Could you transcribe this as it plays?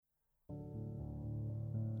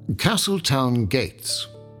Castletown Gates.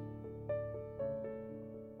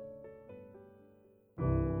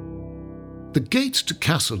 The gates to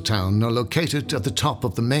Castletown are located at the top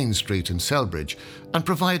of the main street in Celbridge and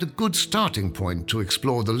provide a good starting point to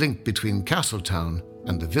explore the link between Castletown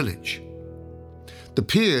and the village. The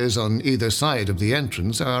piers on either side of the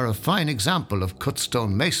entrance are a fine example of cut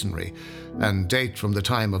stone masonry and date from the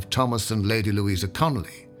time of Thomas and Lady Louisa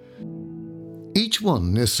Connolly. Each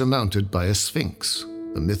one is surmounted by a sphinx,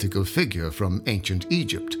 a mythical figure from ancient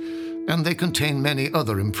Egypt, and they contain many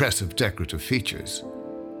other impressive decorative features.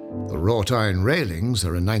 The wrought iron railings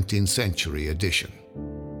are a 19th century addition.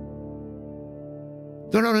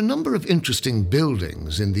 There are a number of interesting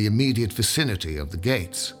buildings in the immediate vicinity of the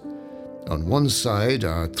gates. On one side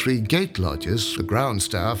are 3 gate lodges. The ground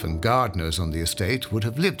staff and gardeners on the estate would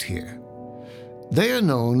have lived here. They are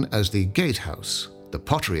known as the Gatehouse, the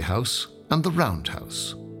Pottery House, and the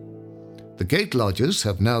Roundhouse. The gate lodges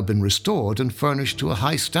have now been restored and furnished to a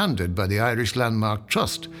high standard by the Irish Landmark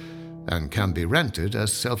Trust and can be rented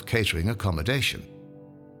as self-catering accommodation.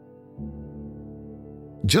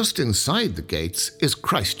 Just inside the gates is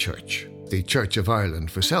Christ Church, the Church of Ireland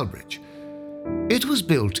for Celbridge. It was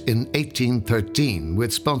built in 1813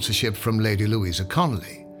 with sponsorship from Lady Louisa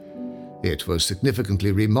Connolly. It was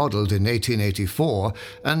significantly remodelled in 1884,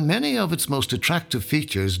 and many of its most attractive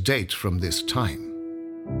features date from this time.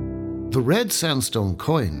 The red sandstone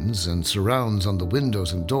coins and surrounds on the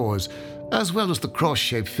windows and doors, as well as the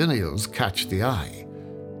cross-shaped finials, catch the eye,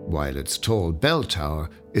 while its tall bell tower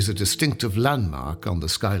is a distinctive landmark on the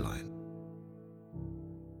skyline.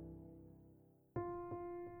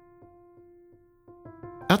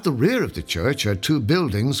 At the rear of the church are 2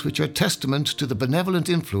 buildings which are testament to the benevolent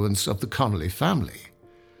influence of the Connolly family.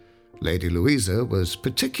 Lady Louisa was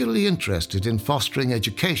particularly interested in fostering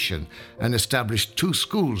education and established 2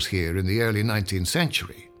 schools here in the early 19th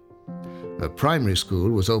century. A primary school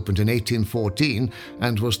was opened in 1814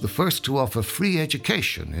 and was the first to offer free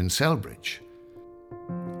education in Celbridge.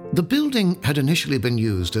 The building had initially been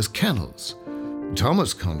used as kennels.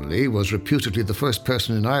 Thomas Connolly was reputedly the first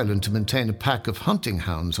person in Ireland to maintain a pack of hunting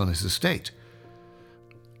hounds on his estate.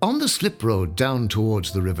 On the slip road down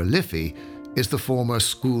towards the River Liffey is the former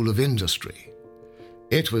School of Industry.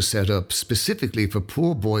 It was set up specifically for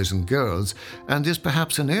poor boys and girls and is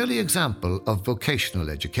perhaps an early example of vocational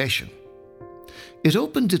education. It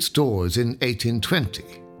opened its doors in 1820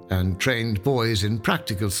 and trained boys in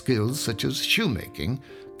practical skills such as shoemaking,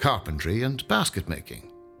 carpentry, and basket making.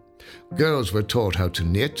 Girls were taught how to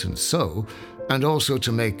knit and sew, and also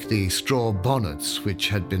to make the straw bonnets which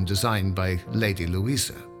had been designed by Lady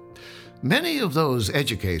Louisa. Many of those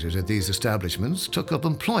educated at these establishments took up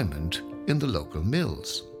employment in the local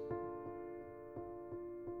mills.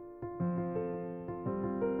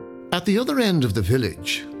 At the other end of the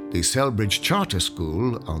village, the Celbridge Charter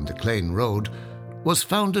School on the Clane Road was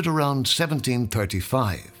founded around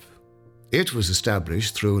 1735. It was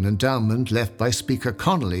established through an endowment left by Speaker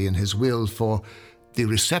Connolly in his will for the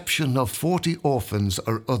reception of 40 orphans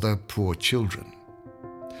or other poor children.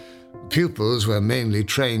 Pupils were mainly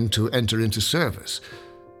trained to enter into service.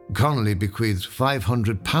 Connolly bequeathed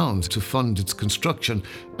 £500 to fund its construction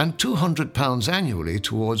and £200 annually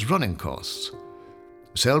towards running costs.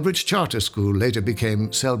 Celbridge Charter School later became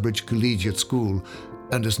Celbridge Collegiate School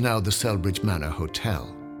and is now the Celbridge Manor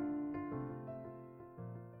Hotel.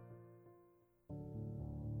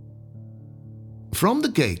 From the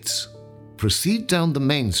gates, proceed down the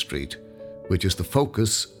main street, which is the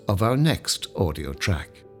focus of our next audio track.